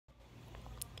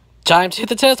Time to hit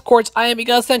the tennis courts. I am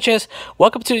Miguel Sanchez.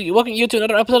 Welcome you to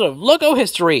another episode of Logo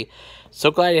History.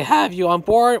 So glad to have you on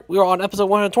board. We are on episode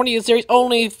 120 of the series.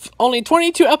 Only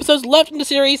 22 episodes left in the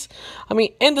series.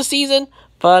 In the season,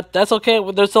 but that's okay.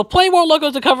 There's still plenty more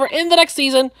logos to cover in the next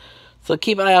season, so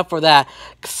keep an eye out for that.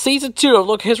 Season 2 of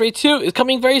Logo History 2 is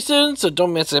coming very soon, so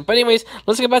don't miss it. But anyways,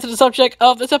 let's get back to the subject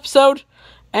of this episode,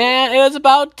 and it is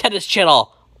about Tennis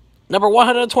Channel, number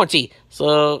 120.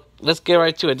 So let's get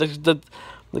right to it.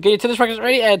 Get your tennis rackets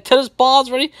ready and tennis balls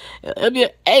ready. It'll be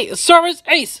a service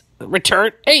ace,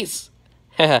 return ace.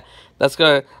 That's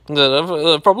good.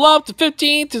 From love to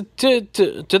 15 to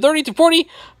 30 to 40.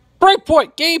 Break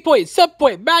point, game point, set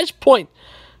point, match point.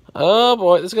 Oh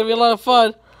boy, this is gonna be a lot of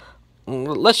fun.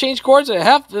 Let's change courts and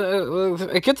get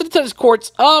to the tennis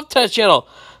courts of Tennis Channel.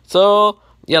 So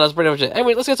yeah, that's pretty much it.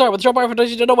 Anyway, let's get started with the show. For those of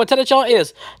you who don't know what Tennis Channel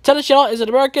is. Tennis Channel is an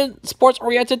American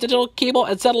sports-oriented digital cable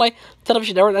and satellite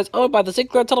television network that's owned by the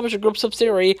Sinclair Television Group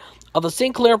subsidiary of the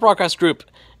Sinclair Broadcast Group.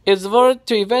 It is devoted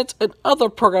to events and other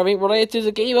programming related to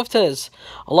the game of tennis,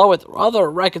 along with other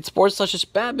racket sports such as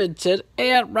badminton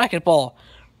and racquetball.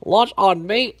 Launched on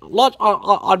May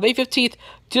 15th,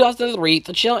 2003,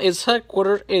 the channel is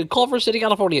headquartered in Culver City,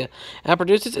 California, and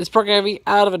produces its programming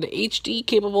out of an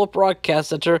HD-capable broadcast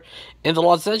center in the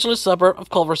Los Angeles suburb of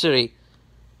Culver City.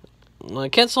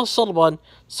 Ken Solomon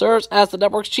serves as the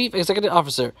network's chief executive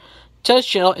officer. Tennis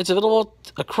Channel is available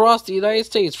across the United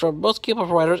States from most cable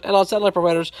providers and on satellite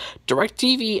providers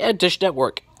DirecTV and Dish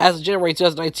Network. As of January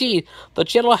 2019, the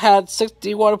channel had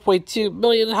 61.2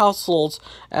 million households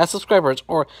as subscribers,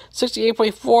 or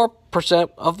 68.4%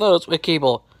 of those with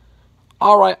cable.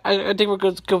 Alright, I think we're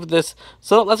good to go with this.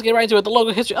 So let's get right into it. The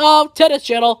logo history of Tennis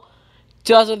Channel.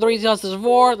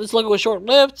 2003-2004, this logo was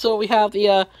short-lived, so we have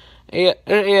the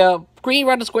green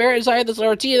rounded square inside this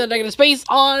letter T and then negative space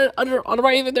on the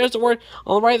right. There's the word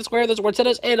on the right of the square. There's the word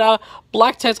tennis and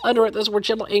black text under it. There's the word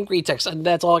channel in green text, and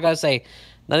that's all I gotta say.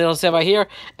 Nothing else to say about here.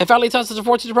 And finally,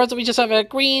 2014 to the present, we just have a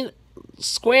green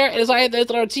square inside there's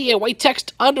the letter T and white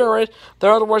text under it.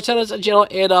 There are the words tennis and channel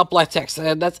and black text,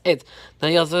 and that's it.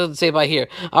 Nothing else to say about here.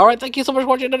 Alright, thank you so much for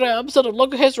watching another episode of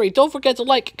Logo History. Don't forget to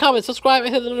like, comment, subscribe,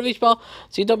 and hit the notification bell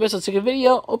so you don't miss a single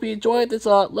video. Hope you enjoyed this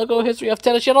Logo History of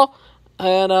Tennis Channel.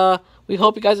 And we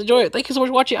hope you guys enjoy it. Thank you so much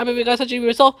for watching. I'm you guys touching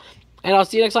yourself, and I'll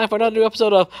see you next time for another new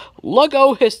episode of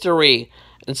Logo History.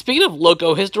 And speaking of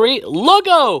Logo History,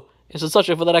 logo is the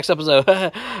subject for the next episode.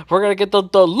 We're gonna get the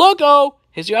logo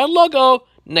history on logo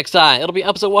next time. It'll be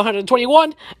episode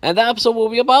 121, and that episode will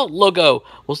be about logo.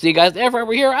 We'll see you guys there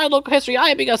forever here at Logo History. I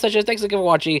am Miguel Sanchez. Thanks again for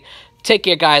watching. Take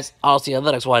care, guys. I'll see you on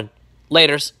the next one.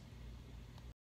 Laters.